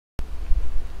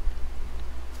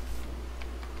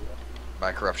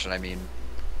By corruption, I mean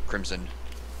crimson.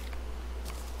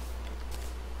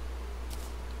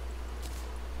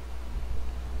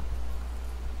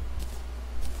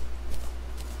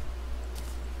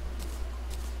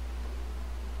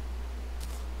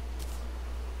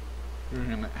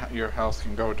 Your health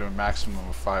can go to a maximum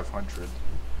of 500.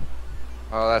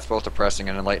 Oh, that's both depressing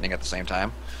and enlightening at the same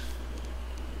time.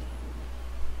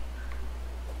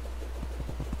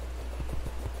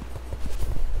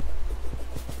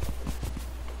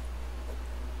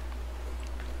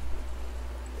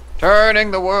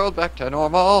 Turning the world back to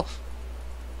normal.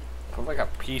 Put like a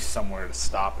piece somewhere to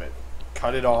stop it.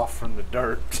 Cut it off from the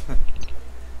dirt.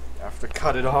 You have to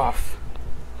cut it off.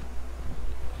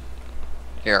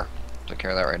 Here, take care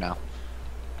of that right now.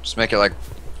 Just make it like...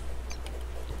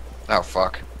 Oh,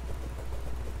 fuck.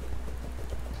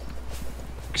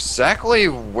 Exactly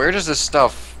where does this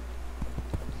stuff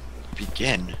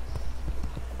begin?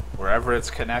 Wherever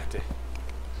it's connected.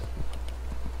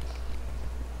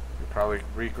 You probably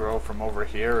regrow from over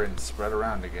here and spread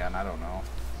around again. I don't know.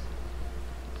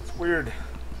 It's weird.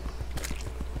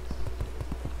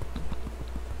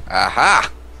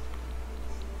 Aha!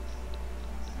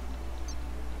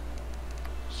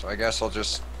 So I guess I'll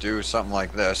just do something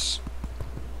like this.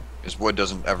 Because wood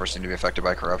doesn't ever seem to be affected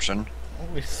by corruption.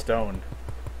 Only stone.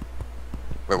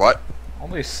 Wait, what?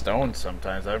 Only stone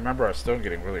sometimes. I remember our stone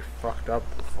getting really fucked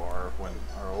up before when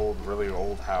our really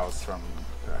old house from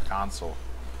the console.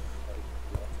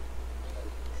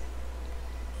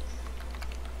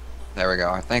 There we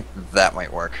go. I think that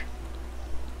might work.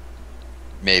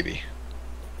 Maybe.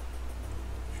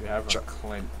 If you have a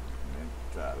Clint,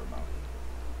 I don't know.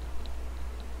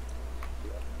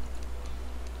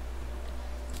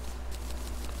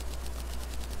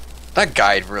 That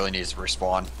guide really needs to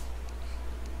respawn.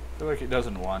 I feel like he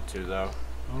doesn't want to, though.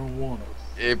 I don't want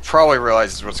to. It probably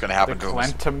realizes what's going to happen The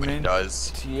to him when he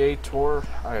does. Clentator?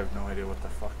 I have no idea what the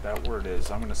fuck that word is.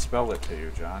 I'm going to spell it to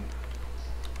you, John.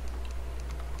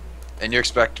 And you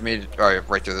expect me to... Alright,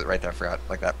 right there, I forgot.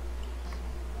 Like that.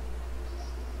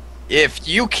 If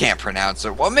you can't pronounce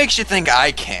it, what makes you think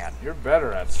I can? You're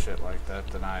better at shit like that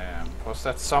than I am. Plus,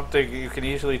 that's something you can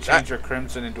easily change your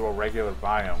crimson into a regular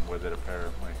biome with it,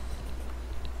 apparently.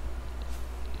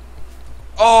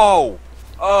 Oh!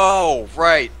 Oh,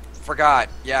 right. Forgot.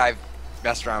 Yeah, I've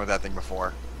messed around with that thing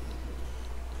before.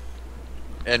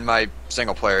 In my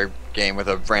single-player game with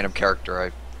a random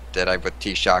character with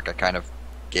T-Shock, I kind of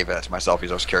gave that to myself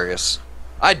because I was curious.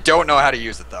 I don't know how to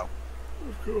use it, though.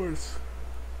 Of course.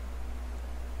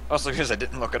 Also because I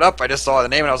didn't look it up, I just saw the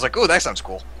name and I was like, ooh, that sounds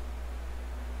cool.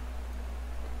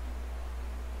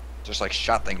 Just like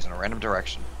shot things in a random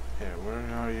direction. Yeah,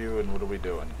 where are you and what are we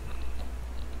doing?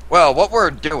 Well, what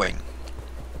we're doing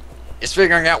is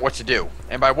figuring out what to do.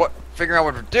 And by figuring out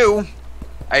what to do,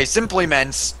 I simply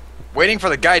meant waiting for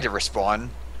the guide to respawn.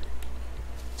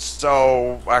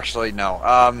 So, actually, no.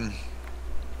 I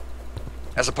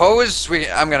suppose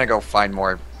I'm gonna go find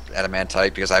more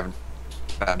adamantite because I haven't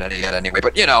found any yet anyway.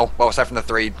 But, you know, well, aside from the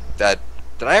 3 that...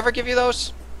 Did I ever give you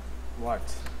those? What?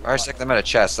 Or I stuck them in a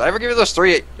chest. Did I ever give you those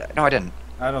 3? No, I didn't.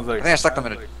 I don't think I think I stuck them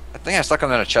in I think I stuck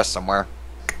them in a chest somewhere.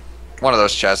 One of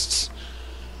those chests.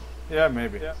 Yeah,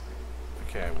 maybe. Yeah.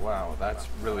 Okay, wow, that's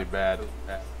really bad.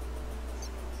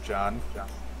 John?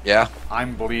 Yeah?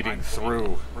 I'm bleeding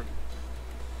through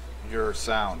your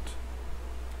sound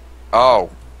Oh.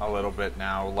 a little bit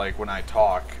now, like when I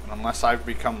talk. And unless I've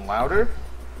become louder,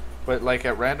 but like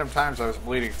at random times I was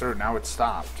bleeding through, now it's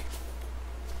stopped.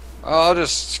 I'll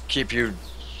just keep you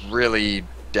really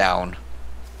down.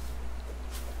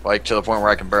 Like, to the point where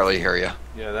I can barely hear you.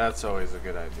 Yeah, that's always a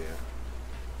good idea.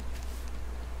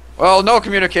 Well, no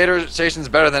communication's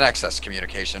better than excess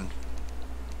communication.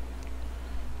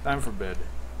 Time for bed.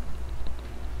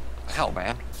 Hell,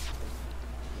 man.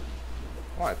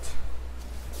 What?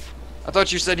 I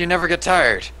thought you said you never get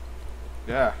tired.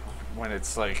 Yeah, when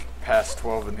it's like past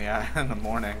 12 in the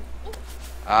morning.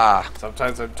 Ah.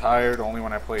 Sometimes I'm tired only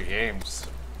when I play games.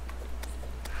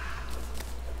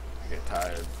 I get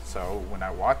tired. So when I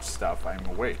watch stuff, I'm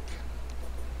awake.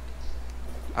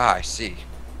 Ah, I see.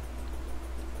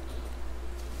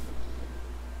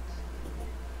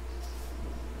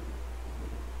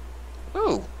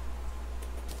 Ooh.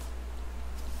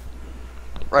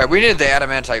 Right, we needed the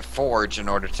adamantite forge in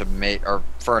order to make our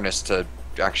furnace to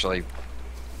actually...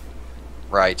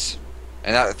 Right.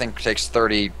 And that, I think, takes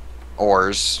 30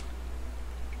 ores.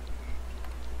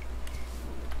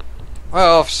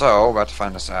 Well, if so, about to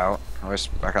find this out. I was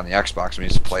back on the Xbox, we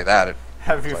need to play that.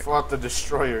 Have you fought the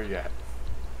Destroyer yet?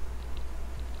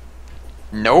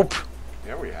 Nope.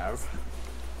 Yeah, we have.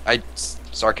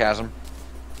 Sarcasm.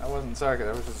 That wasn't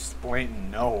sarcasm. That was just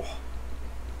blatant no.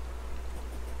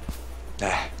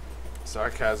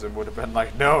 Sarcasm would have been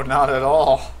like, no, not at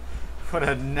all. Would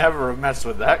have never messed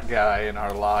with that guy in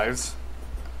our lives.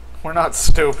 We're not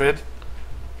stupid.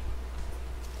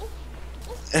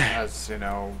 As, you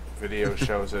know, video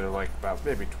shows it like about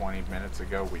maybe 20 minutes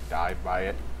ago, we died by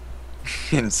it.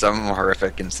 In some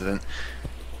horrific incident.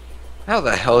 How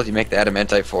the hell did you make the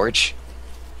adamantite forge?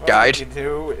 Well, Guide. What you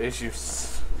do is you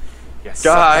suck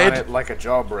Guide. on it like a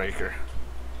jawbreaker.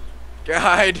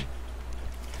 Guide!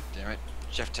 Damn it.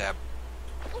 Shift tab.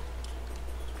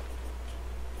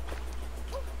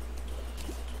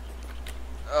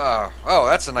 Oh,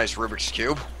 that's a nice Rubik's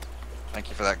Cube. Thank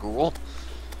you for that, Google.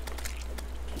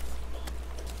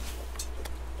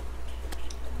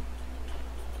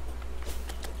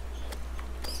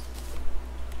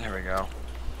 There we go.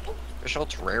 Official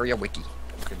Terraria wiki.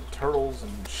 Fucking turtles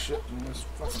and shit in this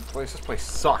fucking place. This place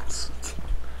sucks.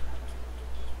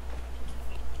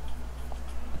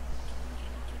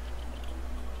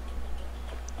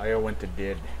 I went to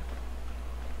dead.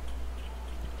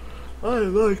 I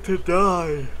like to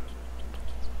die.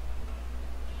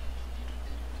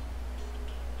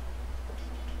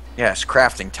 Yes,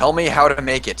 crafting. Tell me how to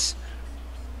make it.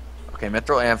 Okay,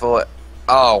 mithril anvil.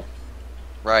 Oh.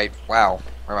 Right. Wow.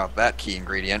 What about that key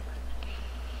ingredient?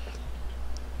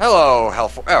 Hello,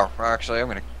 Hellforge. Oh, well, actually, I'm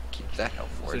going to keep that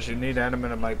Hellforge. Says you need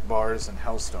adamantite bars and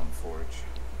hellstone forge.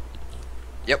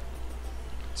 Yep.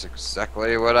 That's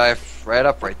exactly what I've read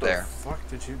up right there. What the fuck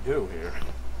did you do here?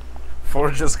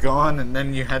 Forge is gone, and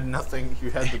then you had nothing.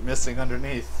 You had the missing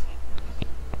underneath.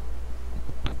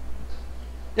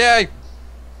 Yay!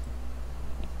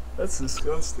 That's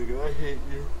disgusting. I hate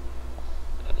you.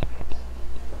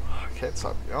 I can't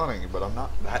stop yawning, but I'm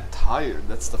not that tired.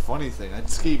 That's the funny thing. I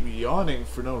just keep yawning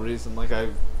for no reason, like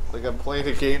I'm playing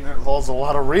a game that involves a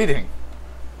lot of reading.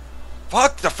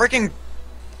 Fuck the freaking.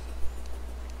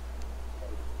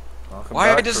 Welcome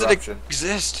Why back, does corruption. it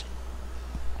exist?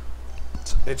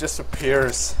 It just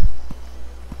appears.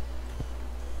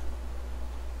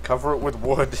 Cover it with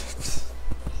wood.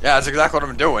 Yeah, that's exactly what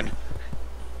I'm doing.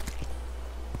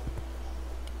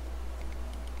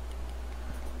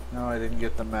 No, I didn't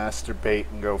get the master bait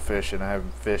and go fishing. I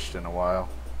haven't fished in a while.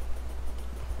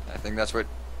 I think that's what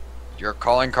your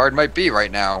calling card might be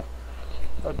right now.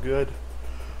 I'm good.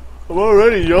 I'm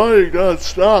already yawning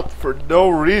non-stop for no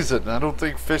reason. I don't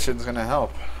think fishing's gonna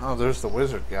help. Oh, there's the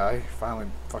wizard guy. He finally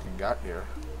fucking got here.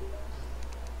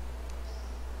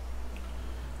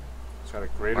 He's got a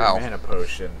greater mana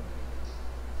potion.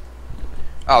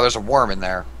 Oh, there's a worm in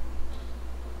there.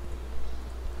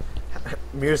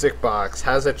 Music box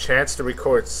has a chance to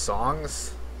record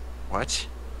songs. What?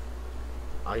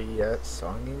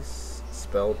 Songies,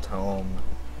 spell tome,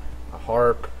 a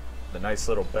harp, the nice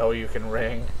little bell you can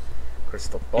ring,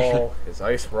 crystal ball, his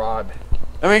ice rod.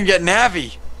 I mean, get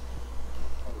Navi.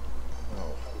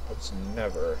 Oh, let's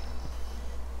never.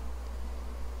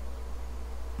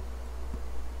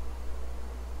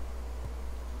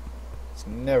 Let's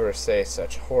never say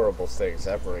such horrible things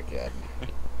ever again.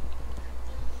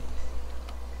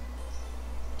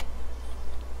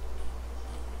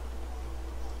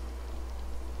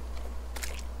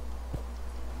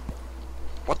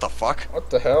 What the fuck? What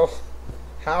the hell?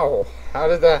 How? How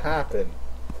did that happen?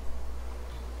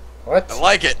 What? I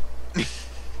like it. I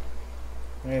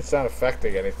mean, it's not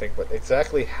affecting anything, but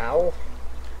exactly how?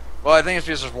 Well, I think it's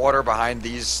because there's water behind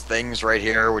these things right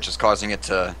here, which is causing it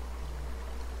to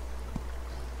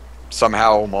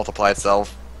somehow multiply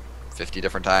itself 50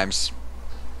 different times.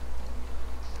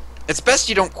 It's best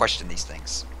you don't question these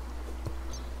things.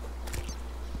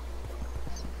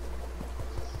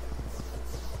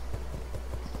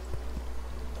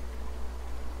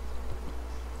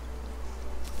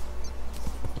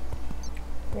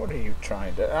 What are you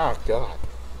trying to... Oh, God.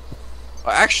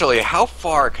 Actually, how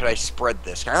far could I spread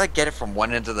this? Can I like get it from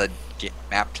one end of the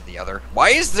map to the other? Why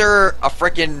is there a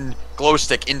frickin' glow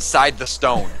stick inside the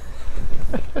stone?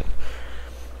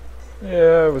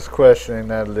 Yeah, I was questioning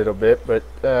that a little bit, but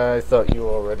I thought you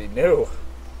already knew.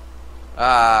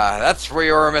 Ah, that's where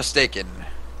you were mistaken.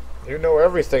 You know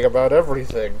everything about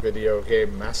everything, video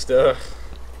game master.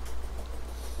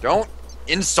 Don't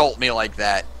insult me like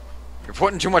that. You're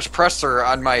putting too much pressure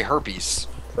on my herpes.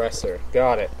 Presser.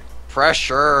 Got it.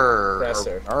 Pressure.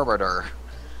 Presser. Arbiter.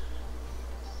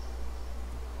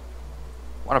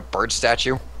 Want a bird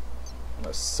statue? I'm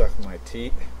gonna suck my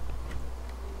teeth.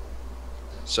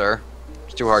 Sir?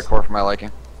 It's too hardcore for my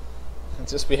liking.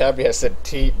 Just be happy I said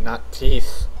teeth, not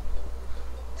teeth.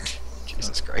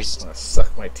 Jesus Christ. I'm gonna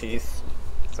suck my teeth.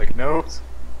 It's like, no.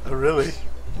 Oh, really?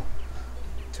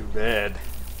 Too bad.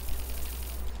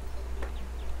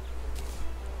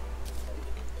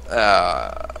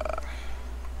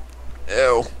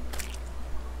 Ew. What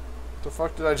the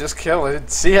fuck did I just kill? I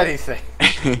didn't see anything.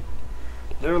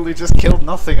 Literally just killed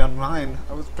nothing on mine.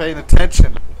 I was paying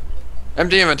attention.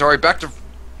 Empty inventory. Back to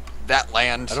that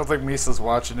land. I don't think Misa's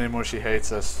watching anymore. She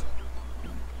hates us.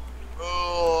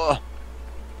 Ugh.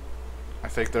 I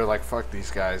think they're like, fuck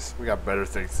these guys. We got better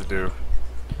things to do.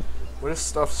 What is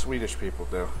stuff Swedish people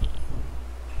do?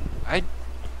 I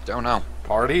don't know.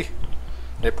 Party?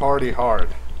 They party hard.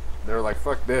 They're like,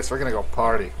 fuck this. We're gonna go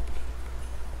party.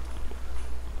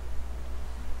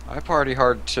 I party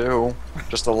hard too.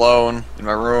 Just alone in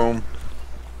my room.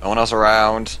 No one else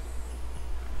around.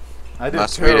 I do Not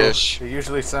too. Swedish. It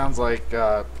usually sounds like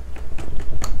it's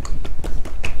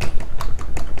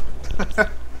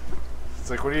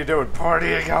like, what are you doing?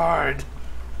 Partying hard.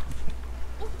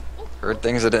 Heard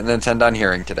things I didn't intend on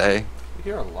hearing today. You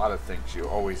hear a lot of things you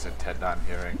always intend on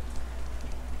hearing.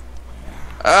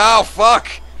 Oh, fuck!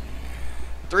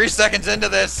 3 seconds into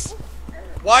this.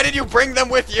 Why did you bring them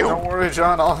with you? Don't worry,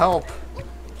 John. I'll help.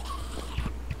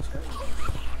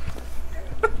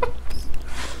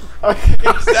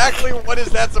 Exactly what is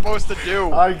that supposed to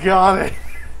do? I got it.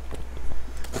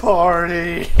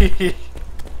 Party. The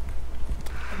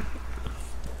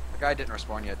guy didn't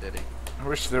respawn yet, did he? I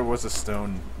wish there was a store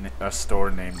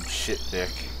named Shit Dick.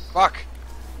 Fuck!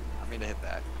 I mean to hit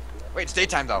that. Wait, it's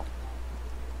daytime though.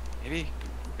 Maybe?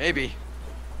 Maybe.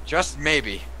 Just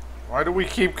maybe. Why do we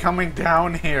keep coming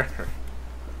down here?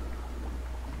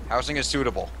 Housing is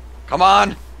suitable. Come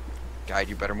on! Guide,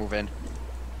 you better move in.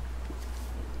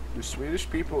 Do Swedish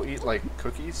people eat, like,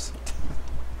 cookies?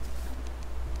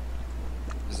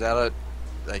 Is that a...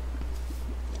 like...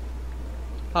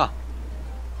 Huh.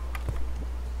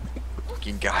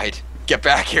 Fucking guide. Get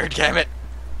back here, damn it!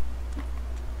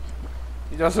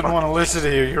 He doesn't want to listen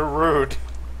to you. You're rude.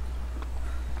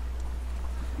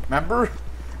 Remember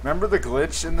the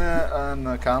glitch in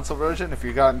the console version? If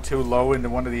you gotten too low into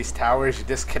one of these towers, you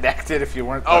disconnected if you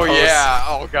weren't the Oh host. yeah,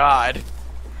 oh god.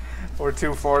 Or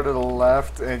too far to the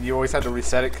left, and you always had to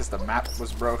reset it because the map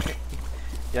was broken.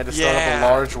 You had to start up a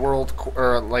large world,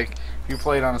 or like, if you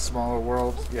played on a smaller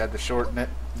world, you had to shorten it,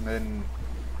 and then,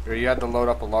 or you had to load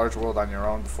up a large world on your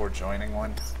own before joining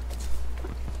one. Oh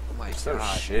my So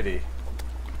god. shitty.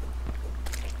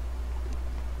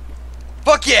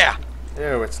 Fuck yeah!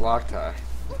 Ew, it's Loctite.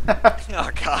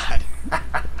 Oh god.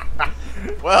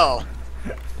 Well.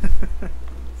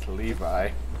 It's Levi.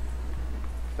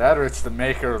 That or it's the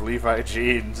maker of Levi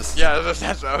jeans. Yeah, that's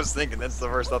what I was thinking. That's the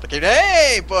first thought that came.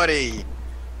 Hey, buddy!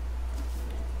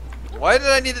 Why did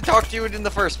I need to talk to you in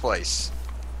the first place?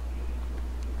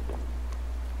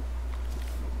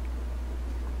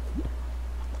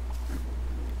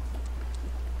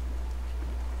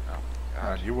 Oh,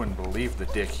 God, you wouldn't believe the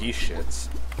dick he shits.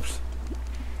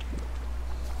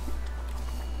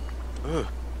 Ugh.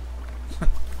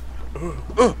 Ugh.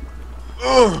 Ugh.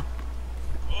 Oh.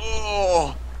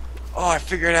 Oh, I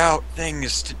figured out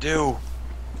things to do.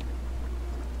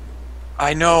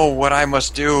 I know what I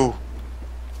must do.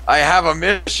 I have a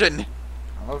mission.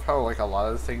 I love how like a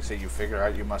lot of the things that you figure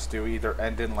out you must do either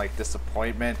end in like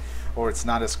disappointment or it's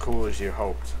not as cool as you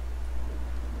hoped.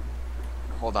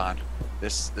 Hold on.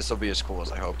 This will be as cool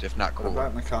as I hoped, if not What cooler.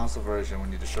 about in the console version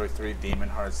when you destroy 3 demon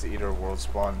hearts to eat a world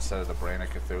spawn instead of the brain of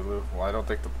Cthulhu? Well, I don't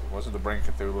think wasn't the brain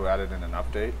of Cthulhu added in an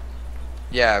update?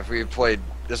 Yeah, if we played,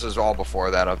 this was all before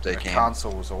that update The came.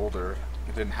 console was older.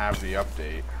 It didn't have the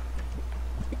update.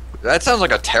 That sounds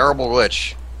like a terrible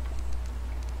glitch.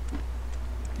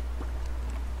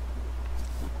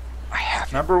 I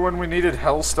have. Remember when we needed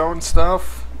Hellstone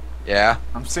stuff? Yeah.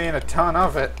 I'm seeing a ton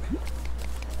of it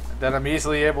that I'm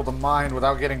easily able to mine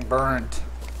without getting burned.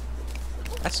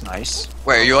 That's nice.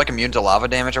 Wait, are you like immune to lava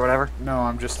damage or whatever? No,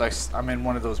 I'm just like I'm in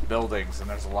one of those buildings and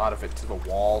there's a lot of it to the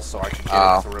wall, so I can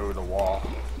get it through the wall.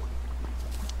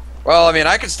 Well, I mean,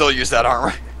 I could still use that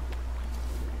armor.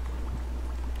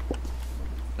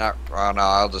 Not. Oh no,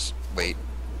 I'll just wait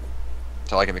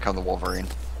until I can become the Wolverine.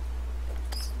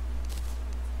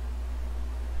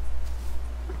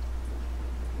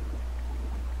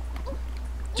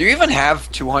 Do you even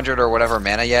have 200 or whatever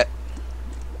mana yet?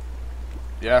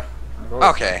 Yeah.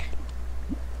 Okay.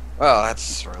 Well,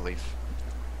 that's a relief.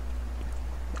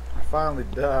 I finally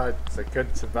died because I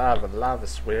couldn't survive a lava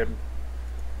swim.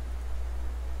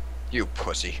 You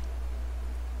pussy.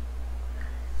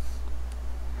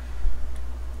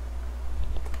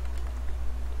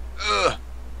 Ugh.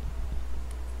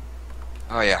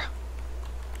 Oh yeah.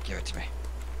 Give it to me.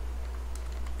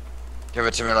 Give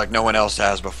it to me like no one else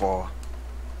has before.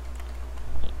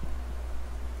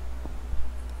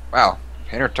 Wow.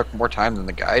 Painter took more time than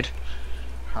the guide.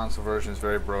 Console version is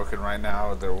very broken right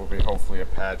now. There will be hopefully a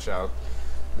patch out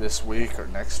this week or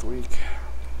next week.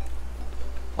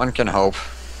 One can hope.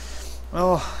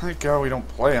 Well, thank God we don't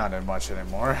play on it much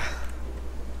anymore.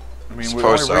 I mean, the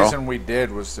Suppose only so. reason we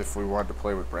did was if we wanted to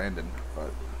play with Brandon,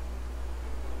 but...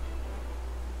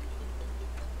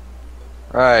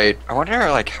 Right. I wonder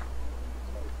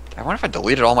if I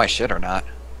deleted all my shit or not.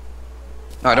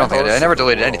 No, I don't think I did. I never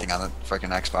deleted anything on the freaking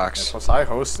Xbox. Yeah, plus, I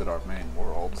hosted our main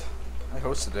world. I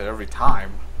hosted it every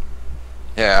time.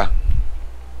 Yeah.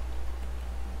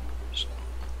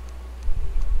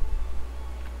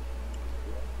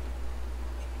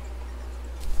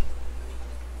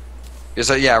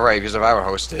 Because, yeah, right, because if I would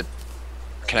host it,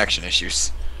 connection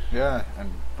issues. Yeah, and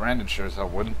Brandon sure as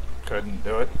hell couldn't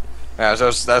do it. Yeah,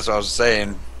 that's what I was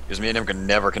saying, because me and him could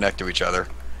never connect to each other.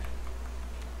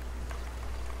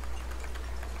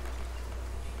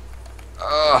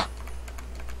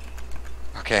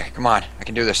 Okay, come on, I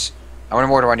can do this. How many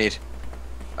more do I need?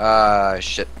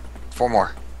 Shit. 4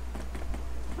 more.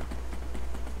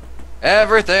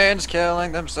 Everything's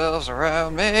killing themselves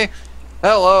around me.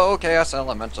 Hello, Chaos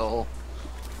Elemental.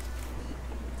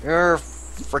 You're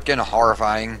freaking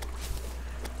horrifying.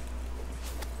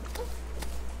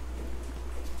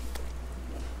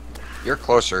 You're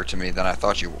closer to me than I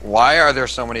thought you were. Why are there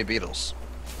so many beetles?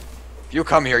 If you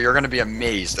come here, you're going to be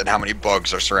amazed at how many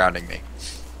bugs are surrounding me.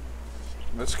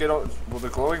 Let's get well, the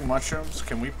glowing mushrooms,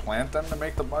 can we plant them to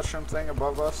make the mushroom thing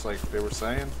above us, like they were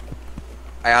saying?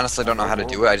 I honestly don't know how to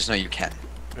do it, I just know you can.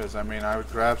 Because, I mean, I would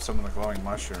grab some of the glowing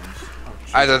mushrooms. Oh,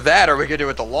 Either that, or we could do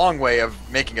it the long way of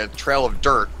making a trail of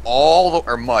dirt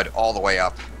or mud all the way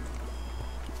up.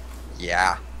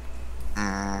 Yeah.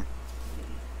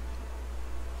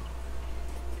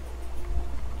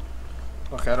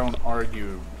 Look, I don't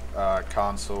argue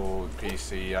console,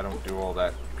 PC. I don't do all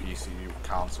that PC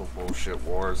console bullshit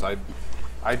wars. I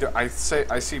see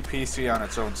PC on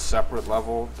its own separate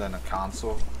level than a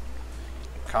console.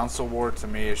 Console war to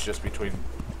me is just between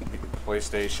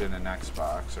PlayStation and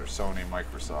Xbox, or Sony,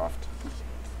 Microsoft.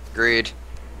 Agreed.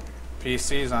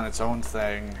 PC's on its own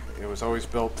thing. It was always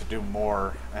built to do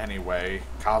more anyway.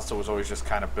 Console was always just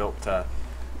kind of built to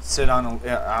sit on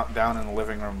down in the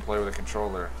living room and play with a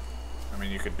controller. I mean,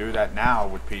 you could do that now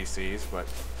with PCs, but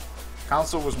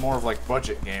console was more of like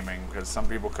budget gaming because some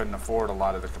people couldn't afford a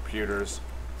lot of the computers,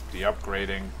 the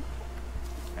upgrading,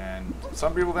 and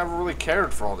some people never really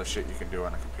cared for all the shit you can do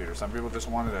on a computer. Some people just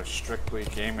wanted a strictly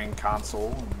gaming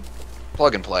console and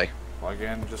Plug and play. plug in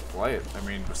and just play it. I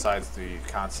mean, besides the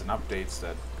constant updates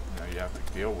that you have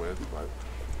to deal with, but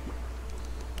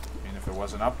I mean, if it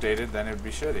wasn't updated, then it would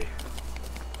be shitty.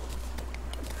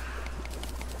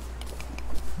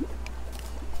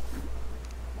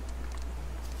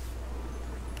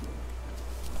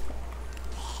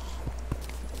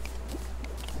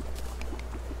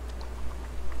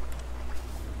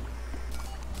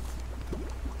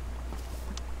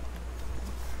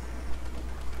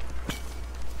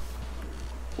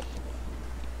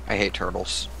 I hate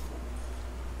turtles.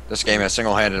 This game has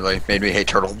single-handedly made me hate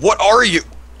turtles. What are you?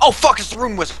 Oh fuck, it's the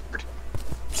Room Wizard!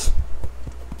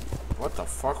 What the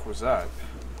fuck was that?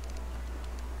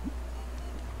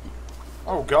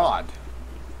 Oh god.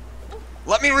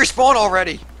 Let me respawn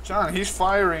already! John, he's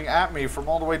firing at me from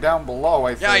all the way down below,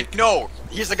 I Yeah, I think. know!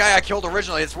 He's the guy I killed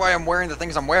originally, that's why I'm wearing the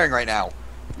things I'm wearing right now.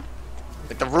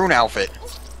 Like the rune outfit.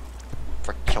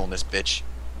 For killing this bitch.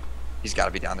 He's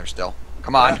gotta be down there still.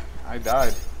 Come on! Yeah, I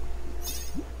died.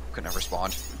 Could never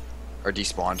spawned. Or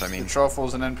despawned, I mean. The truffle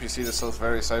is an NPC that sells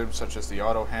various items such as the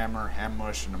auto hammer, ham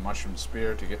mush, and a mushroom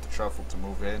spear. To get the truffle to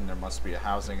move in, there must be a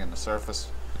housing in the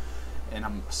surface. In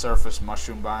a surface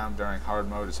mushroom biome during hard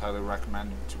mode, it's highly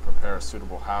recommended to prepare a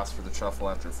suitable house for the truffle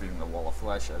after feeding the wall of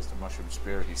flesh, as the mushroom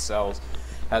spear he sells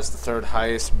has the third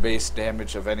highest base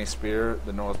damage of any spear,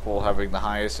 the North Pole having the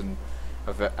highest and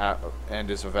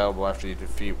is available after you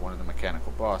defeat one of the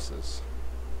mechanical bosses.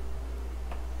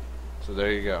 So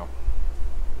there you go.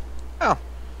 Oh.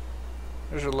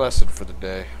 There's your lesson for the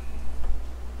day.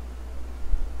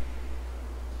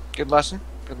 Good lesson.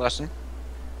 Good lesson.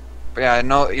 But yeah, I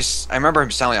know. I remember him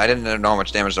telling me I didn't know how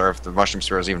much damage there if the mushroom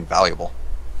spear was even valuable.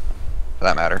 For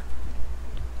that matter.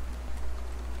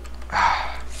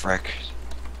 Ah, frick.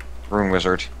 Rune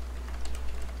Wizard.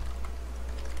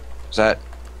 Is that?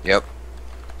 Yep.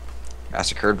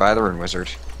 Massacred by the Rune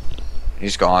Wizard.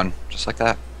 He's gone, just like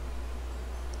that.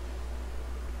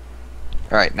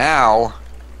 Alright, now...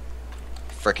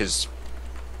 Frick is...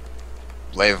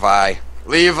 Levi.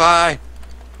 Levi!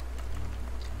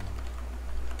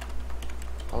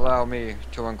 Allow me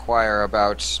to inquire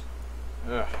about...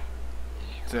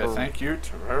 Thank you,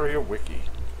 Terraria Wiki.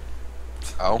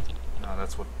 Oh? No,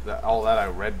 that's what. All that I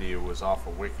read to you was off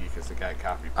of Wiki because the guy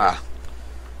copied. Ah.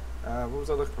 What was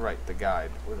I looking? Right, the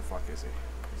guide. Where the fuck is he?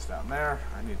 He's down there.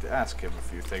 I need to ask him a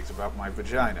few things about my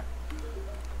vagina.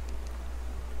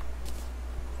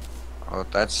 Oh,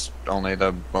 that's only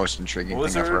the most intriguing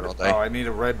Blizzard? thing I've heard all day. Oh, I need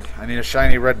a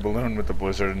shiny red balloon with the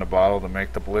blizzard in the bottle to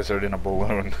make the blizzard in a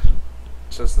balloon.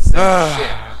 It's just the same shit.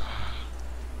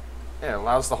 Yeah, it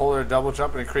allows the holder to double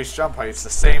jump and increase jump height. It's the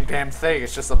same damn thing.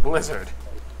 It's just a blizzard.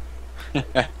 So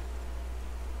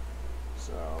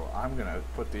I'm gonna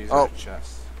put these in a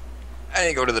chest. I need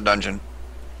to go to the dungeon.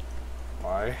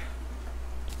 Why?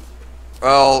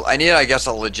 Well, I need, I guess,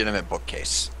 a legitimate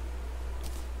bookcase.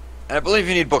 And I believe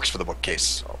you need books for the bookcase.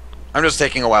 So I'm just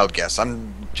taking a wild guess.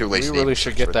 I'm too lazy. We really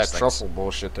should get that truffle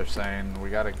bullshit they're saying. We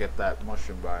gotta get that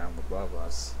mushroom biome above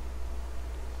us.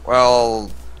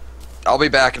 Well, I'll be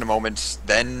back in a moment.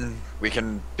 Then we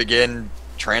can begin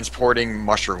transporting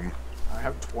mushroom. I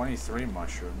have 23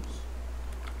 mushrooms.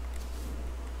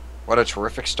 What a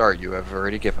terrific start you have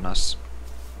already given us.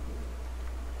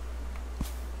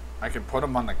 I can put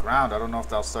them on the ground. I don't know if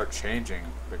they'll start changing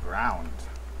the ground.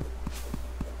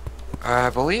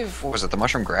 I believe, what was it, the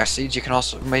mushroom grass seeds you can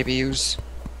also maybe use?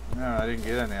 No, I didn't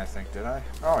get any, I think, did I?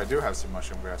 Oh, I do have some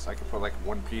mushroom grass. I could put like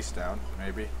one piece down,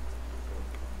 maybe.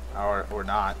 Or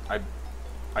not.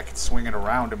 I could swing it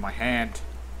around in my hand.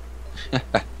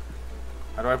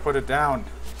 How do I put it down?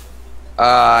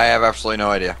 I have absolutely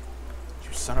no idea.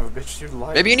 You son of a bitch, you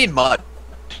lied. Maybe you need mud.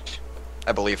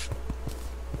 I believe.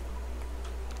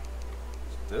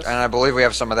 This? And I believe we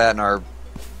have some of that in our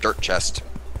dirt chest.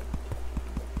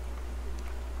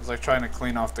 I was like trying to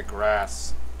clean off the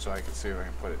grass so I could see if I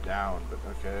can put it down, but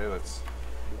okay, let's...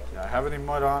 Do I have any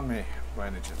mud on me by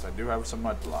any chance? I do have some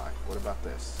mud block. What about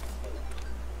this?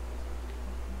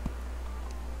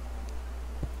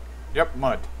 Yep,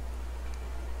 mud.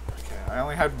 Okay, I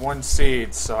only had one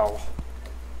seed, so...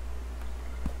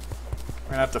 I'm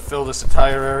gonna have to fill this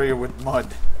entire area with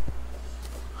mud.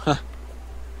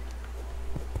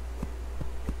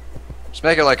 Just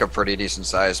make it like a pretty decent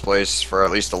sized place for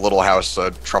at least a little house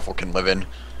a truffle can live in.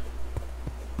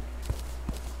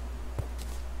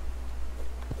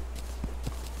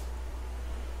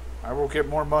 I will get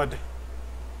more mud.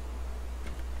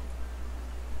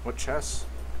 What chest?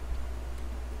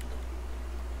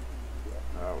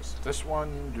 Was this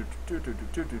one?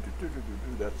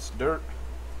 That's dirt.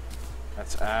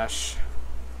 That's ash.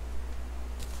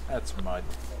 That's mud.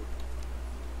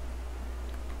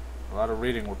 A lot of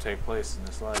reading will take place in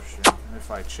this live stream,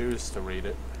 if I choose to read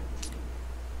it.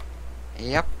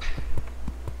 Yep.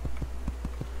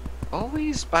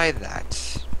 Always by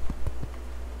that.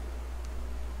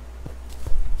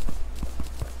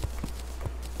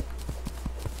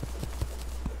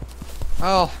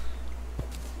 Well,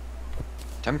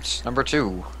 attempt number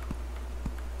 2.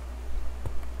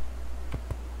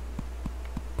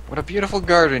 What a beautiful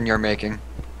garden you're making.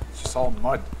 It's just all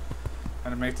mud.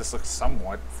 Trying to make this look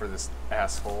somewhat for this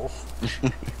asshole.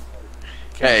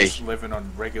 Can't just living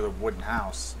on regular wooden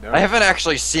house. No. I haven't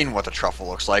actually seen what the truffle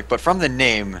looks like, but from the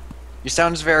name, he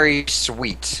sounds very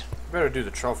sweet. You better do the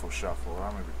truffle shuffle or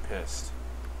I'm gonna be pissed.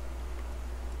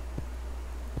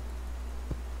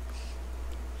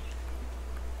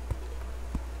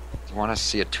 I want to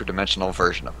see a 2-dimensional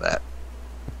version of that.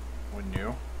 Wouldn't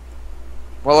you?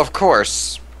 Well, of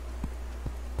course.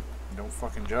 Don't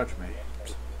fucking judge me.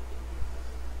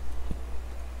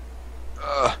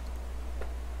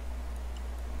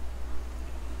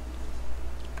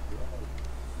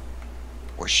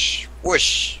 Whoosh,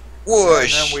 whoosh,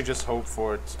 whoosh. And then we just hope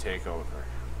for it to take over.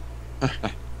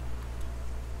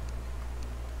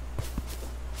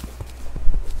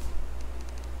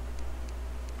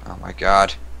 Oh my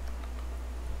god.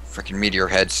 Freaking meteor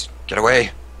heads. Get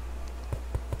away.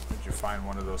 Did you find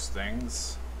one of those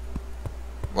things?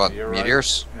 What,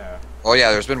 meteors? Yeah. Oh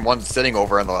yeah, there's been one sitting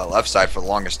over on the left side for the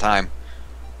longest time.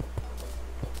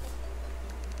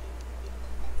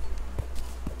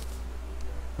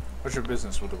 What's your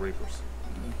business with the Reapers?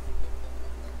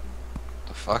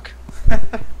 The fuck?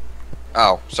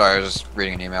 Oh, sorry, I was just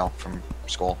reading an email from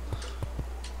school.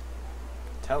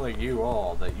 Telling you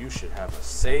all that you should have a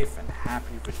safe and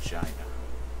happy vagina.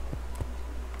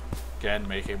 Again,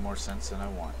 making more sense than I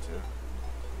want to.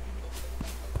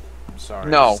 I'm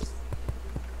sorry. No.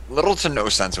 Little to no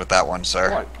sense with that one,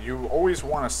 sir. What? You always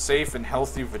want a safe and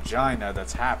healthy vagina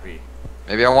that's happy.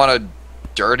 Maybe I want a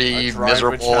dirty, a dry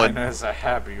miserable... vagina is a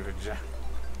happy vagina.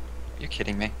 You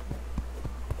kidding me?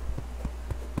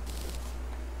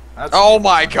 That's Oh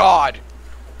my god!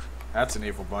 That's an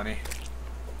evil bunny.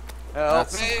 Help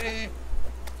That's- me!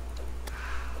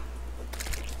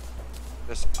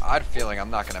 this odd feeling I'm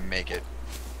not gonna make it.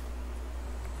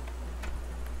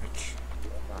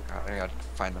 Oh god, I gotta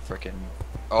find the frickin'.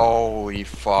 Holy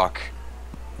fuck.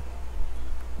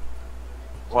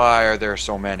 Why are there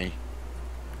so many?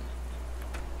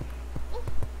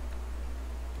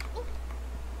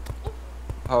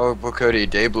 Oh, Bukudi,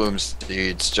 Daybloom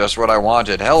seeds, just what I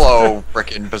wanted. Hello,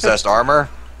 frickin' possessed armor.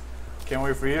 Can't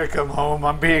wait for you to come home.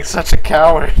 I'm being such a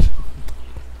coward.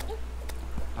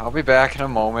 I'll be back in a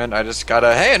moment. I just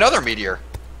gotta. Hey, another meteor!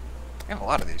 I have a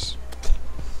lot of these.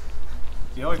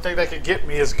 The only thing that can get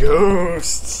me is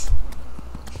ghosts.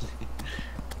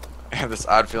 I have this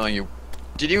odd feeling you.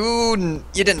 You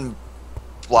didn't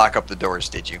block up the doors,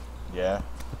 did you? Yeah.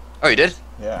 Oh, you did?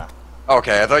 Yeah.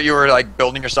 Okay, I thought you were like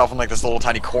building yourself in like this little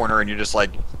tiny corner and you're just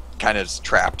like kind of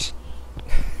trapped.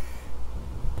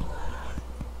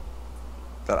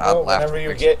 That Well, odd whenever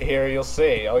you get here, you'll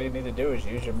see. All you need to do is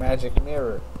use your magic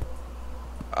mirror.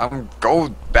 Go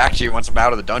back to you once I'm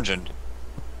out of the dungeon.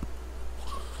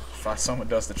 If someone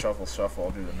does the truffle shuffle,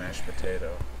 I'll do the mashed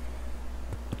potato.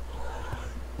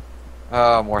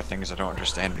 More things I don't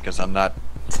understand because I'm not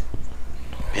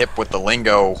hip with the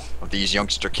lingo of these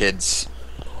youngster kids.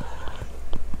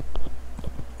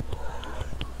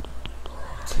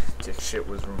 This shit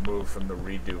was removed from the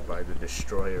redo by the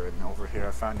destroyer, and over here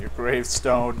I found your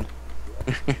gravestone.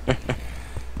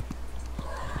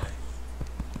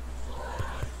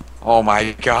 Oh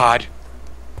my god.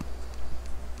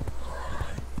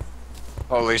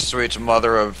 Holy sweet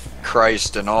mother of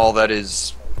Christ and all that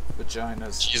is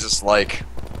Vaginas. Jesus-like.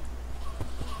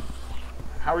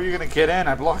 How are you gonna get in?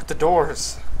 I blocked the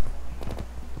doors.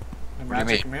 The What do you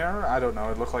magic mean? mirror? I don't know.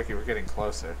 It looked like you were getting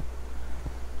closer.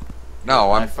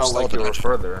 No, I felt still like at the you were dungeon.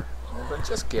 further. Well, then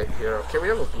just get here. Okay, we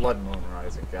have a blood moon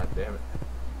rising. God damn it.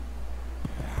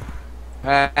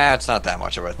 It's not that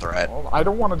much of a threat. Well, I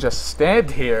don't want to just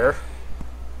stand here.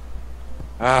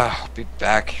 I'll be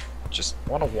back. Just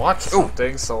I want to watch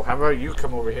something, so how about you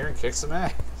come over here and kick some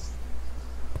ass?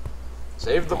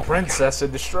 Save the princess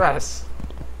in distress.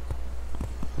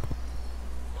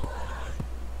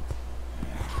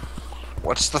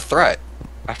 what's the threat?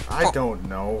 I don't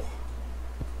know.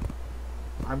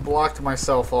 I blocked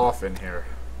myself off in here.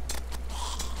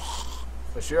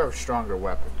 But you have a stronger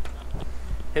weapon.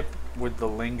 Hip with the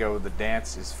lingo, the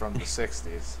dances from the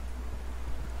 60s.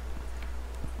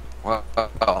 Well,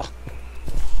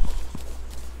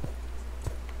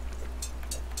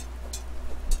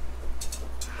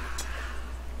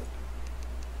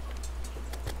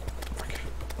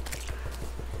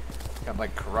 Got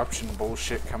like corruption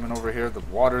bullshit coming over here. The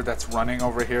water that's running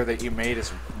over here that you made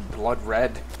is blood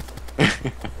red.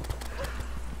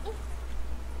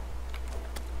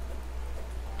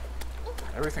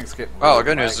 Everything's getting well, really the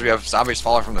good news is laggy. we have zombies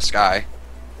falling from the sky.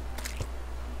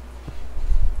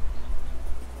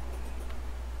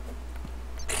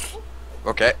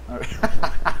 Okay.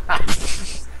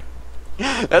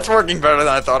 That's working better than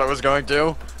I thought it was going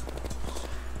to.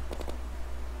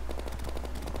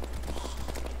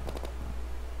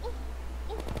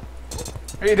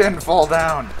 He didn't fall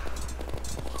down.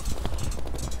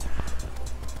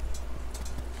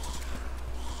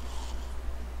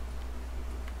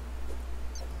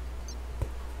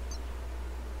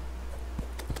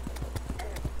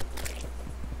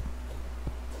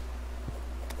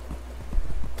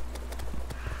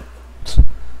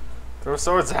 Throw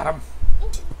swords at him.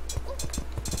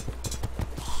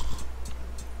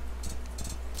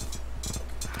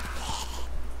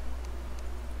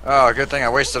 Oh, good thing I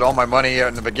wasted all my money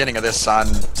in the beginning of this on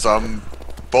some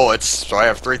bullets, so I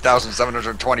have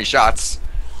 3,720 shots.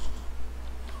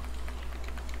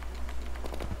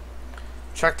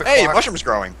 Check the Hey, clock. mushroom's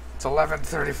growing. It's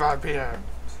 11:35 p.m.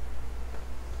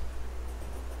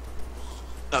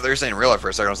 No, they were saying real life for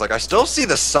a second. I was like, I still see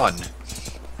the sun.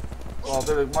 Well,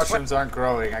 the mushrooms aren't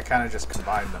growing. I kind of just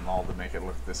combined them all to make it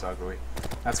look this ugly.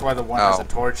 That's why the one has a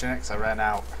torch in it, because I ran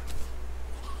out.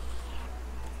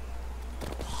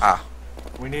 Ah.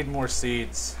 We need more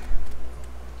seeds.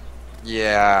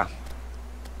 Yeah.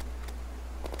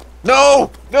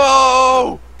 No!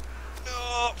 No!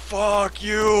 No! Fuck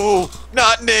you!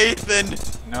 Not Nathan!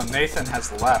 No, Nathan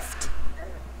has left.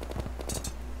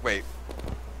 Wait.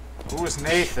 Who was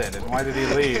Nathan, and why did he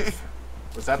leave?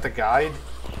 Was that the guide?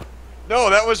 No,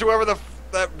 that was whoever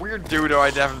that weird dude who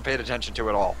I haven't paid attention to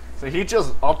at all. So he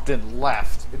just upped and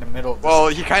left in the middle of this. Well,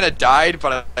 he kind of died,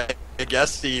 but I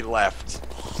guess he left.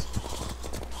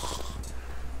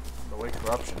 The way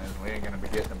corruption is, we ain't gonna be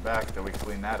getting him back till we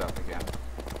clean that up again.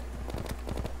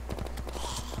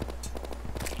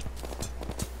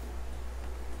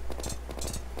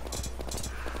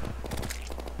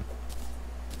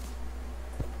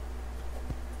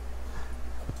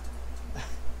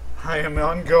 I am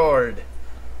on guard.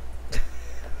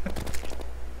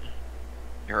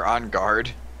 You're on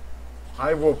guard.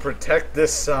 I will protect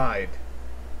this side.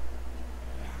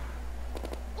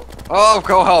 I'll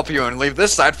go help you and leave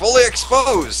this side fully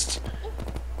exposed.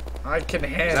 I can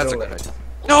That's a handle good it. idea.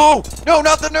 No! No,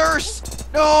 not the nurse!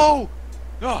 No!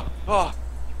 Oh,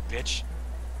 bitch.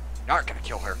 You're not gonna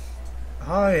kill her.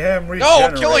 I am No, regenerating.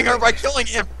 I'm killing her by killing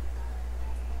him!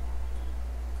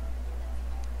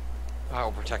 I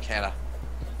will protect Hannah.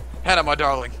 Hannah, my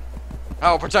darling.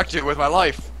 I will protect you with my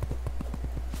life.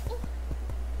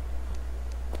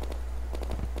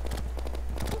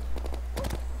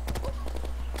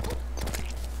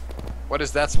 What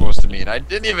is that supposed to mean? I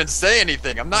didn't even say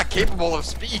anything. I'm not capable of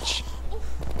speech.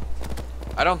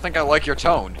 I don't think I like your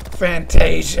tone.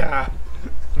 Fantasia.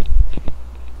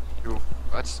 You,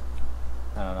 what?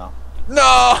 I don't know.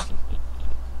 No!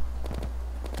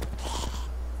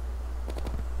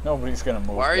 Nobody's gonna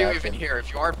move. Why are you back even in. here?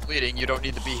 If you aren't bleeding, you don't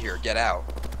need to be here. Get out.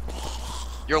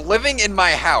 You're living in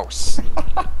my house.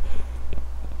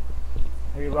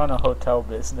 We run a hotel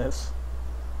business.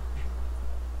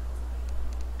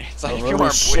 It's A like if really you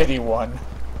aren't bleeding. shitty one.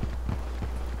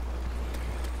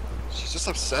 She's just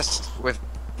obsessed with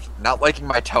not liking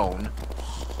my tone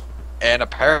and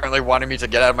apparently wanting me to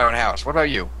get out of my own house. What about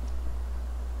you?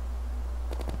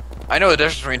 I know the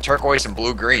difference between turquoise and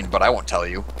blue-green, but I won't tell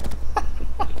you.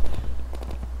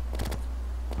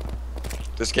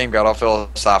 This game got all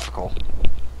philosophical.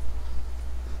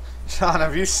 Sean,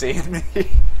 have you seen me?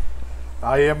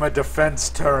 I am a defense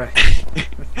turret.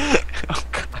 Oh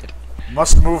god.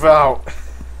 Must move out.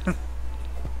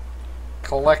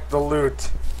 Collect the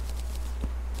loot.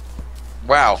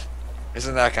 Wow.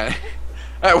 Isn't that kind of...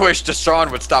 I wish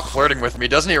Deshaun would stop flirting with me.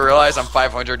 Doesn't he realize I'm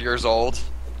 500 years old?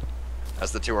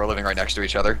 As the two are living right next to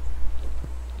each other.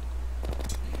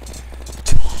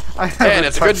 And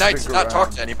it's a good night to not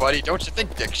talk to anybody, don't you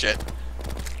think, dick shit?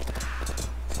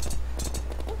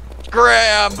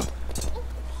 Graham!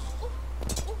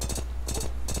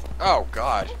 Oh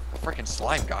god. The frickin'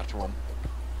 slime got to him.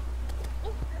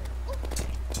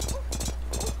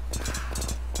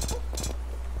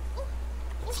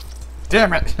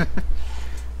 Damn it!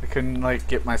 I couldn't, like,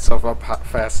 get myself up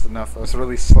fast enough. I was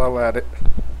really slow at it.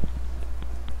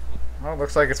 Well,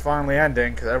 looks like it's finally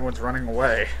ending, because everyone's running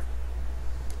away.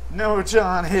 No,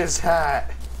 John, his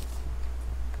hat!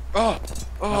 Oh!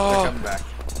 Oh, they're Oh! coming back.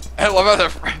 I love how the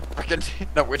frickin'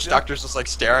 the witch doctor's just like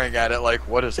staring at it like,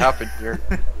 what has happened here?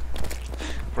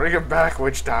 Bring him back,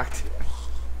 witch doctor.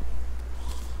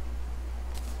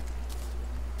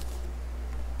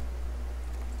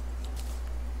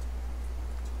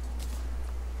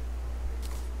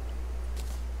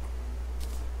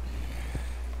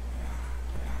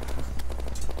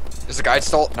 Is the guide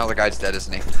still? No, the guide's dead,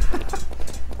 isn't he?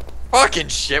 Fucking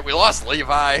shit, we lost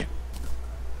Levi.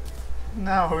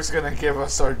 Now who's gonna give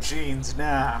us our jeans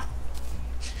now?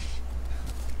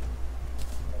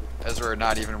 Ezra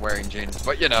not even wearing jeans,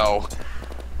 but you know.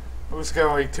 Who's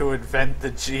going to invent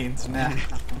the jeans now?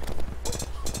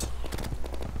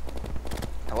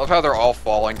 I love how they're all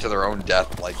falling to their own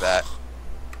death like that.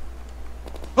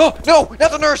 Oh, no!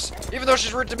 Not the nurse! Even though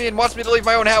she's rude to me and wants me to leave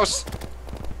my own house.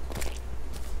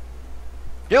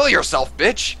 Heal yourself,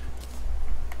 bitch!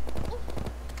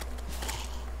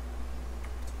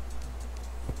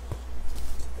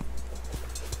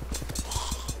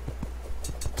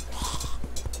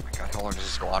 Oh my god, how long does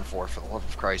this go on for the love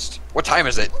of Christ? What time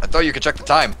is it? I thought you could check the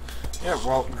time. Yeah,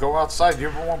 well, go outside. You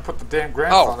ever want to put the damn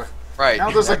grandfather? Oh, right.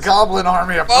 Now there's a goblin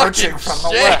army approaching from the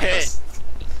west.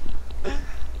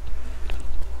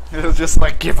 It'll just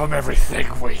like give them everything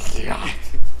we got.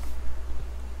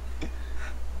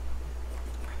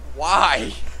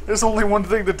 Why? There's only one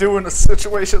thing to do in a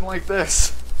situation like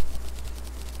this.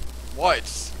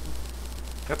 What?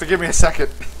 You have to give me a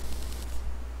second.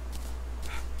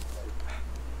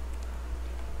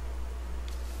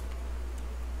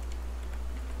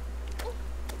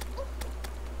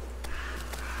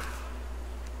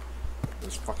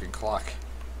 This fucking clock.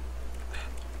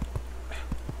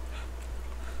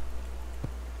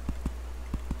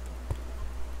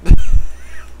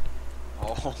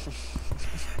 Oh.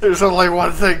 There's only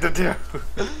one thing to do.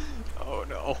 Oh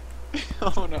no.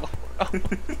 Oh no.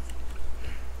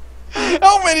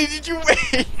 How many did you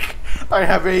make? I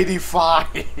have 85.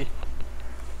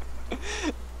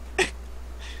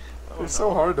 It's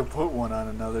so hard to put one on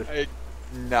another. I'm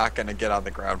not gonna get on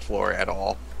the ground floor at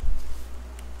all.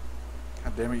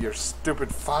 God damn it, your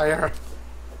stupid fire.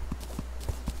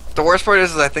 The worst part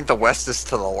is I think the west is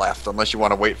to the left, unless you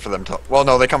want to wait for them to... Well,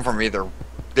 no, they come from either...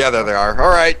 Yeah, there they are.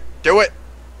 Alright, do it!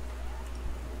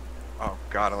 Oh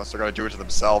god, unless they're gonna do it to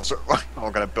themselves, or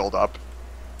all gonna build up.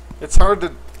 It's hard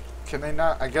to... Can they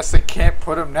not... I guess they can't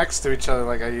put them next to each other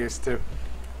like I used to.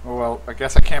 Well, I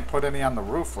guess I can't put any on the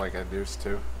roof like I used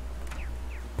to.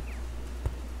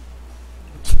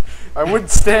 I wouldn't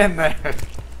stand there.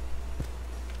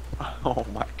 Oh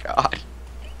my god.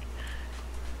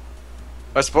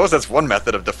 I suppose that's one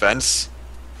method of defense.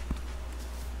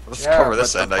 Let's cover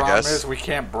this end, I guess. The problem is we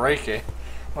can't break it.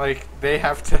 Like, they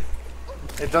have to...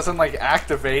 It doesn't, like,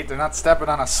 activate. They're not stepping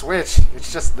on a switch.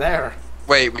 It's just there.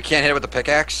 Wait, we can't hit it with the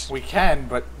pickaxe? We can,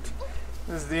 but...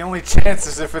 This is the only chance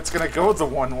is if it's gonna go the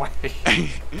one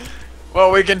way.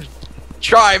 Well, we can...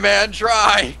 Try, man,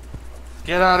 try!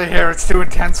 Get out of here. It's too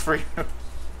intense for you.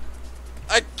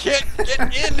 I can't get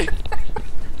in!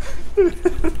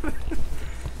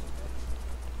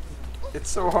 It's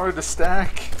so hard to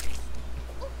stack.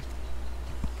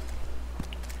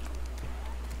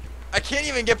 I can't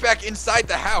even get back inside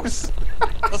the house.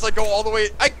 Unless I go all the way...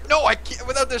 No, I can't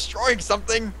without destroying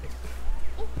something.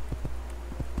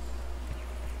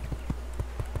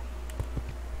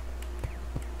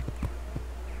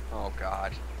 Oh,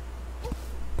 God.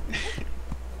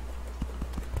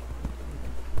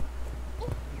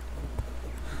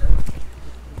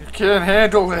 You can't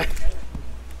handle it.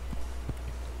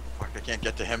 Fuck, I can't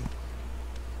get to him.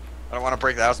 I don't want to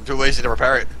break the house. I'm too lazy to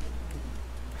repair it.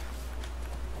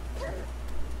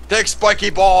 Take spiky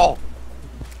ball!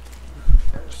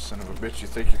 Son of a bitch, you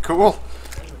think you're cool?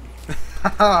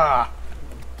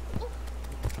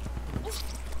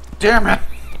 Damn it!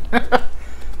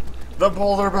 The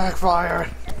boulder backfired!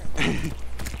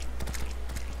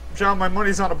 John, my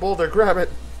money's on a boulder, grab it!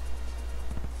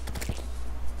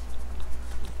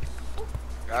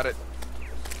 Got it.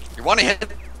 You want to hit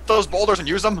those boulders and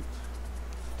use them?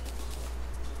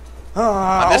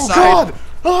 On this side.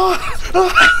 God!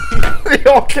 They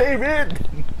all came in!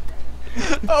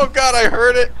 Oh god, I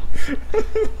heard it!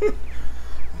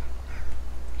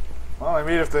 Well, I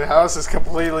mean, if the house is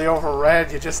completely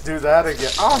overran, you just do that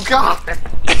again. Oh god!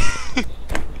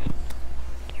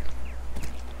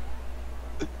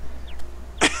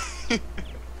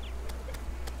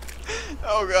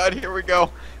 Oh god, here we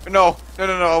go. No,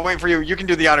 I'm waiting for you. You can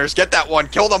do the honors. Get that one.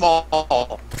 Kill them all.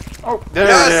 Oh, there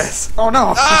it is. Oh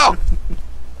no! No!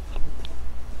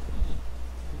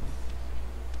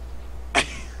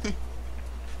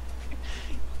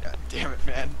 God damn it,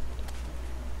 man.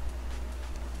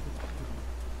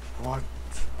 What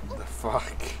the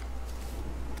fuck?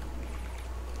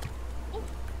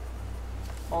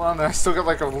 Hold on, I still got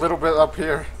like a little bit up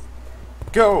here.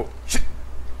 Go! Shit!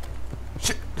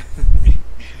 Shit!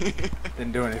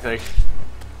 Didn't do anything.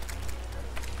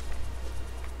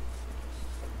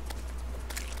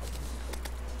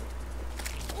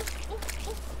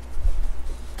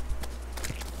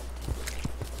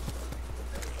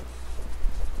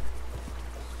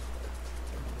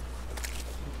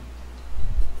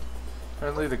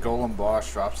 Apparently the golem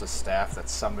boss drops a staff that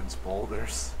summons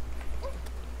boulders.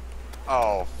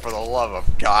 Oh, for the love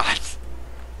of God.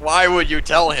 Why would you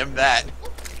tell him that?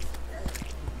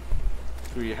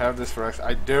 Do you have this for X?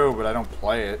 I do, but I don't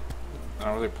play it. I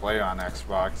don't really play on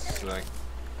Xbox like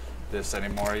this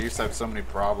anymore. I used to have so many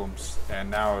problems,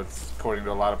 and now it's, according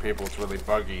to a lot of people, it's really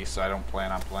buggy, so I don't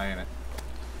plan on playing it.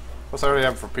 Plus, I already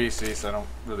have it for PC, so I don't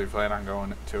really plan on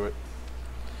going to it.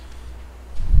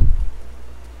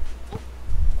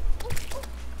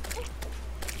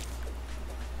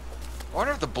 I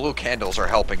wonder if the blue candles are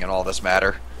helping in all this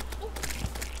matter.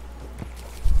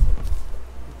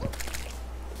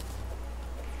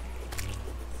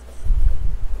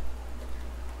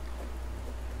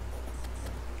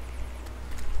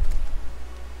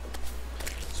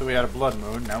 So we had a blood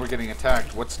moon, now we're getting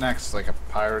attacked. What's next? Like a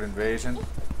pirate invasion?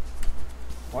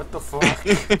 What the fuck?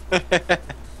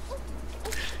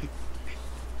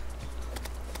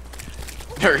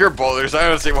 They're your boulders. I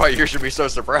don't see why you should be so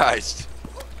surprised.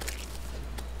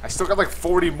 I still got like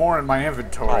 40 more in my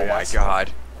inventory. Oh my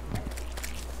god.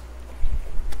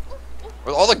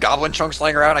 With all the goblin chunks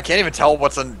laying around, I can't even tell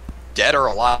what's dead or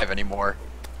alive anymore.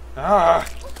 Ah!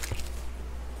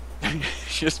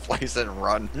 Just place it and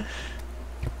run.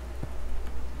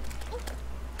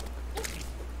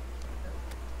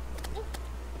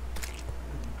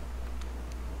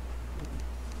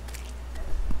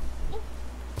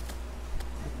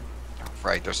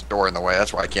 Right, there's a door in the way,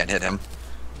 that's why I can't hit him.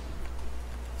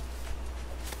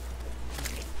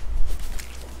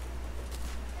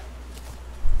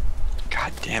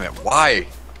 God damn it, why?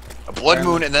 A blood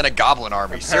moon and then a goblin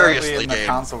army, seriously, in the game.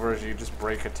 console version, you just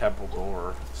break a temple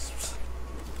door.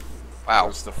 Wow.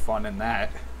 What's the fun in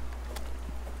that?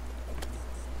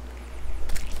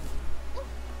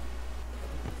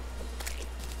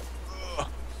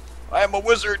 I am a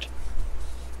wizard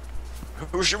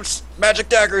who shoots magic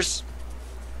daggers.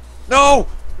 No!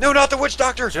 No, not the witch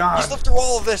doctor! John. He slipped through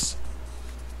all of this.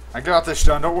 I got this,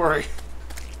 John. Don't worry.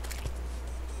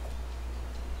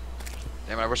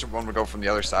 Damn it, I wish one would go from the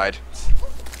other side.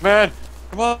 Man,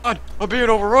 come on! I'm being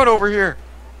overrun over here!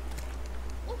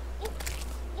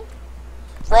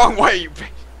 Wrong way, you...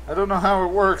 I don't know how it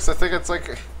works. I think it's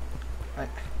like...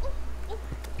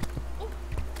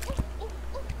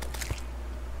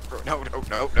 No, no,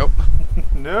 no, no.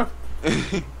 No?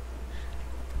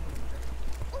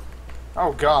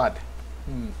 Oh, God.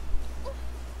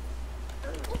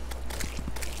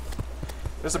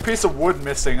 There's a piece of wood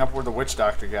missing up where the witch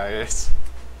doctor guy is.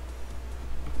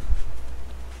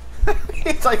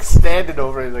 He's like standing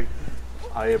over it like,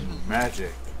 I am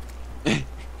magic.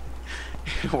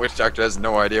 Witch doctor has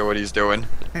no idea what he's doing.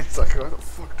 It's like, how the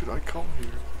fuck did I come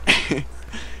here?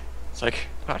 It's like,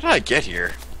 how did I get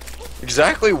here?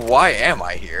 Exactly why am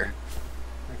I here?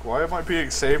 Like, why am I being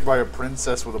saved by a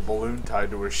princess with a balloon tied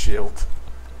to her shield?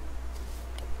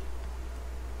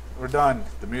 We're done.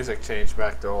 The music changed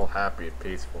back to all happy and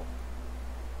peaceful.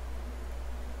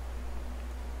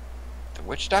 The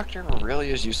witch doctor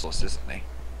really is useless, isn't he?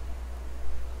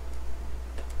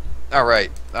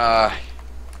 Alright,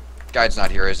 Guide's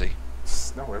not here, is he?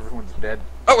 No, everyone's dead.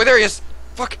 Oh, wait, there he is!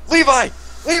 Fuck! Levi!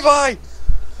 Levi!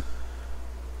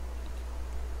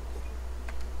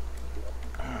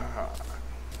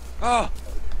 Oh!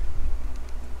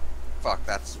 Fuck,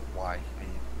 that's why.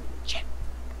 Shit!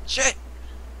 Shit!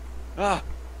 Do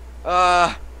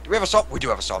we have a saw? We do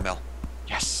have a sawmill.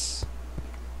 Yes!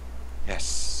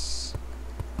 Yes.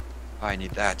 I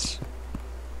need that.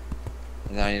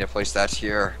 And then I need to place that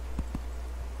here.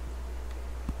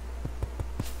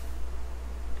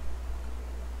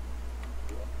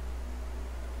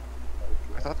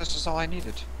 I thought this was all I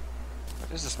needed.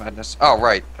 What is this madness? Oh,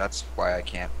 right. That's why I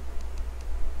can't.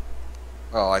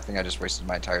 Well, I think I just wasted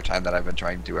my entire time that I've been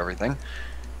trying to do everything.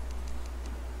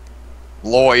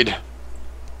 Lloyd.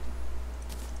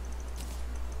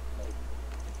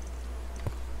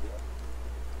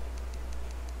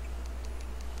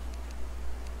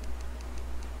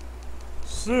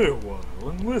 Sit a while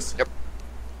and listen. Yep.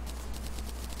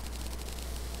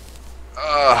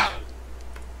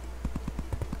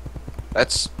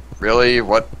 That's really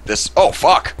what this... Oh,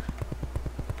 fuck!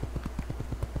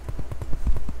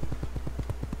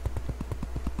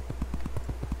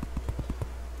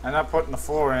 I'm not putting the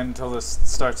floor in until this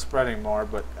starts spreading more,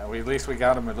 but at least we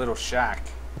got him a little shack.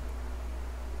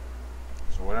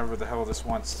 So whatever the hell this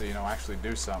wants to, actually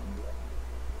do something.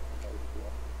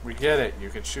 We get it. You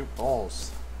can shoot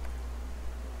balls.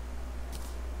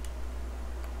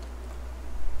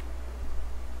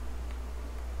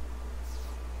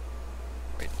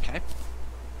 Wait, can I...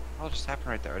 What just happened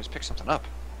right there? I just picked something up.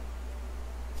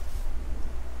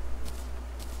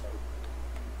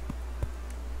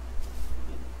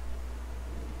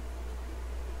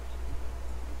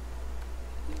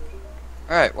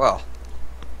 Alright, well.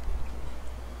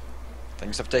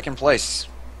 Things have taken place.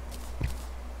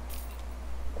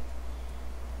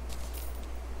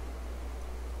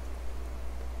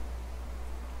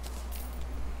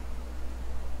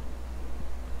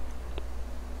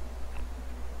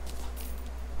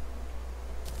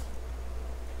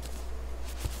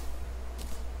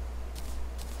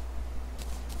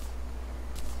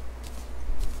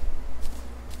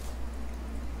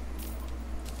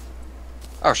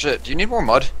 Oh shit, do you need more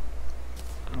mud?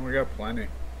 Oh, we got plenty.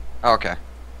 Oh, okay.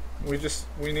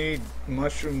 We need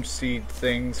mushroom seed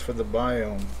things for the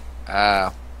biome.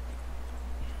 Oh,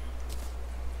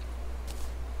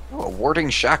 a warding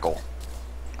shackle.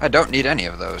 I don't need any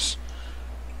of those.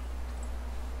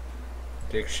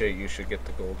 Dick shit, you should get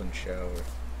the golden shower.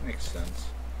 Makes sense.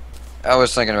 I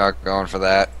was thinking about going for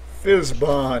that.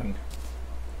 Fizzbon!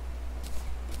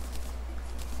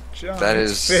 John, That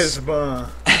it's is... Fizzbon!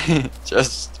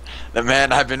 Just the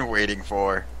man I've been waiting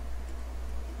for.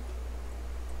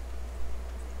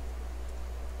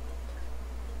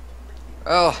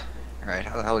 Oh, alright,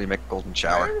 how the hell do you make a golden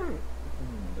shower?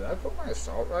 Did I put my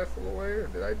assault rifle away, or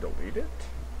did I delete it?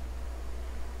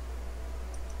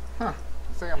 Huh.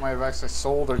 I think I might have actually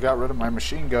sold or got rid of my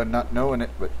machine gun not knowing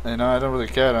it, but I don't really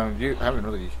care. I haven't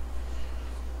really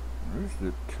used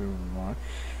it too much.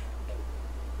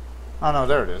 Oh no,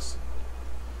 there it is.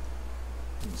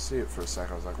 I didn't see it for a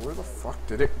second. I was like, where the fuck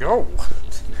did it go?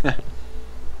 I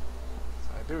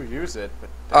do use it,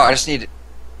 but... Oh, I just need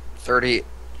 30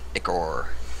 ichor.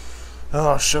 Oh,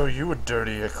 I'll show you a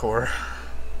dirty ichor.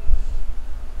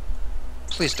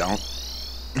 Please don't.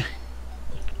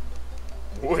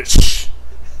 Whoosh!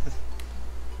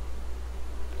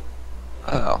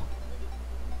 Oh.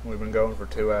 We've been going for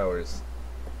 2 hours.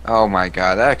 Oh my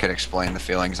god, that could explain the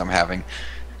feelings I'm having.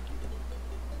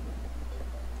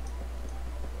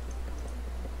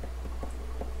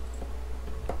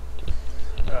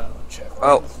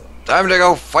 Well, time to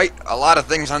go fight a lot of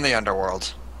things on the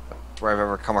underworld. That's where I've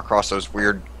ever come across those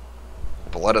weird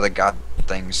blood of the god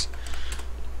things.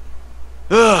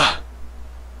 Ugh.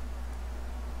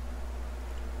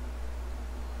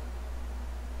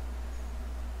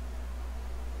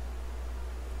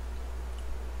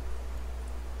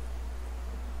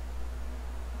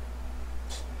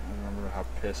 I remember how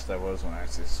pissed I was when I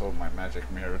actually sold my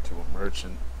magic mirror to a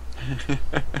merchant.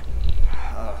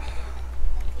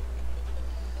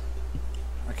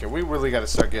 Okay, we really got to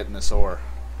start getting this ore.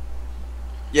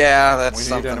 Yeah, that's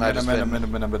something I just been...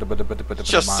 It's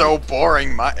just so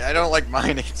boring. I don't like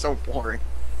mining. It's so boring.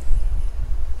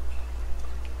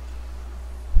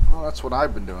 Well, that's what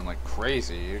I've been doing like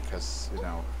crazy, because, you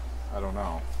know, I don't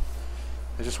know.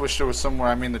 I just wish there was somewhere,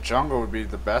 I mean, the jungle would be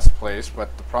the best place,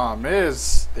 but the problem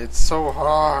is, it's so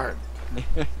hard.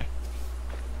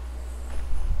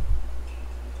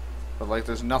 But, like,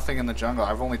 there's nothing in the jungle.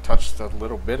 I've only touched a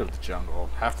little bit of the jungle.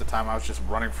 Half the time I was just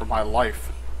running for my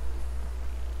life.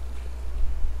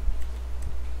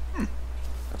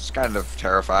 That's kind of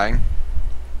terrifying.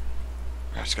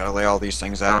 I just gotta lay all these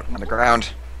things out on the ground.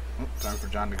 Oh, time for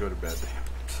John to go to bed.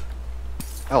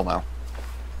 Hell no.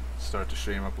 Start the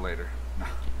stream up later.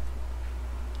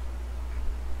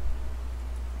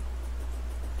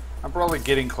 I'm probably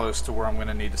getting close to where I'm going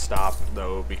to need to stop,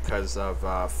 though, because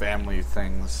of family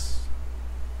things,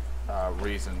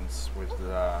 reasons with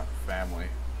family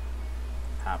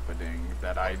happening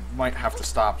that I might have to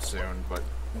stop soon, but,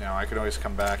 you know, I can always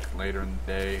come back later in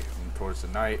the day and towards the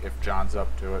night if John's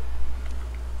up to it.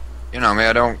 You know me,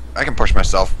 I can push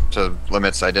myself to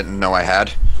limits I didn't know I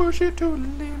had. Push it to the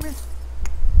limit.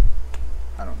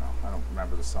 I don't know. I don't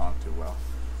remember the song too well.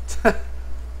 If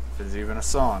it's even a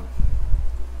song.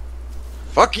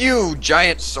 Fuck you,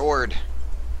 giant sword.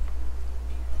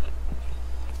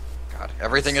 God,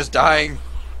 everything is dying.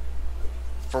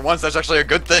 For once, that's actually a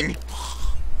good thing.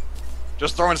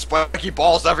 Just throwing spiky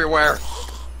balls everywhere.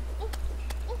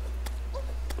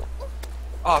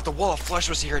 Oh, if the wall of flesh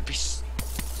was here, it'd be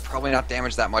probably not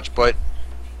damaged that much, but...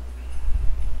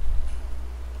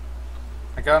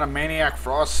 I got a Maniac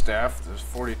Frost Staff. There's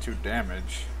 42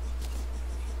 damage.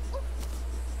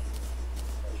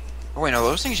 Oh wait, no,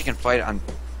 those things you can fight on,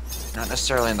 not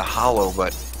necessarily in the hollow,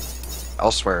 but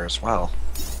elsewhere as well.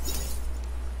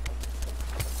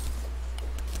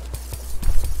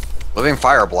 Living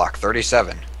Fire Block,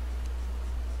 37.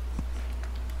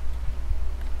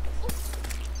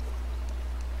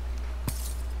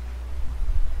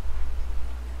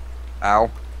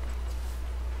 Ow.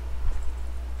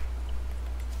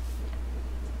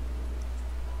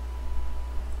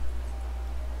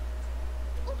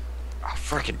 Oh,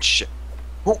 frickin' shit.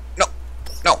 Oh, no.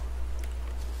 No.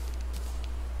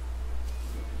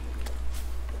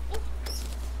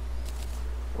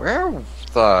 Where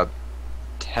the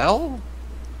hell?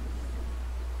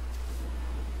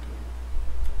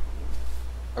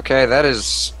 Okay, that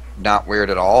is not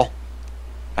weird at all.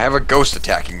 I have a ghost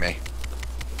attacking me.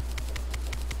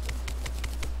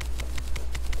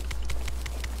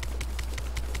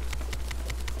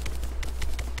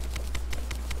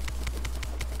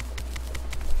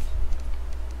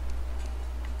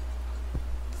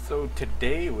 So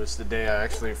today was the day I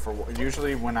actually,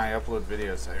 usually when I upload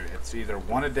videos, it's either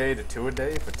 1 a day to 2 a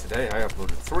day, but today I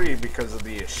uploaded 3 because of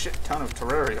the shit ton of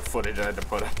Terraria footage I had to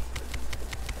put up.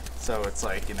 So it's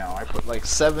like, you know, I put like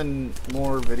 7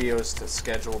 more videos to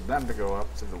schedule them to go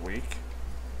up to the week.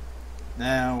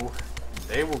 Now,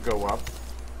 they will go up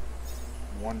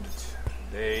 1 to 2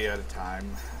 day at a time.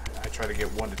 I try to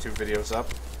get 1 to 2 videos up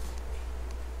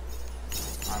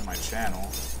on my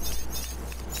channel.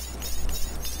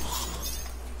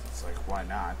 Why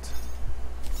not?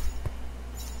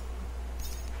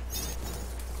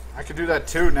 I could do that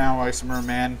too now, Isomer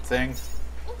Man thing.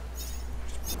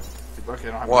 Look, I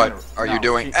don't have what are you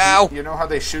doing? Ow! You know how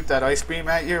they shoot that ice beam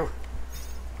at you?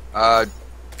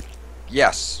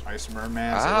 Yes. Isomer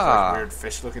Man, so those like weird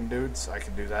fish-looking dudes. I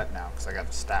can do that now because I got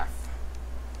the staff.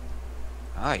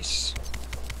 Nice.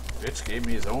 Bitch gave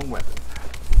me his own weapon.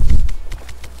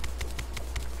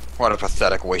 What a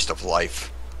pathetic waste of life.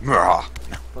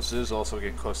 Plus, it is also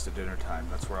getting close to dinner time.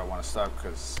 That's where I want to stop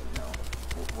because, you know,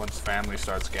 once family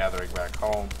starts gathering back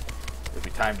home, it'll be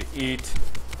time to eat.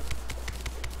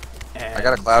 And I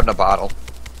got a cloud in a bottle.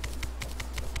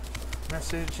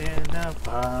 Message in a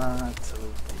bottle.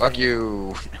 Fuck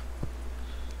you.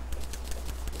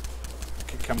 I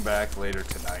could come back later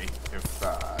tonight if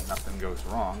nothing goes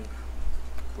wrong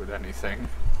with anything.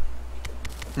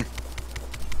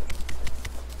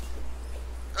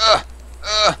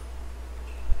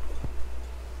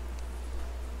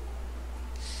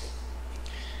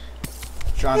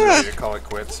 John's ready to call it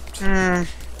quits.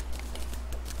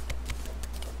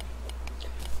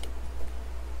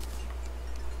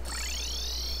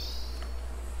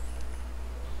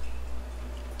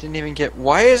 Didn't even get...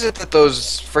 Why is it that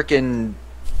those frickin'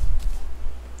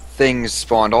 things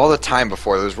spawned all the time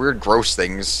before? Those weird gross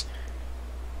things.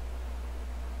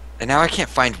 And now I can't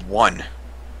find one.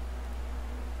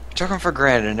 I took them for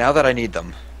granted, and now that I need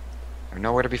them, they're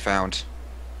nowhere to be found.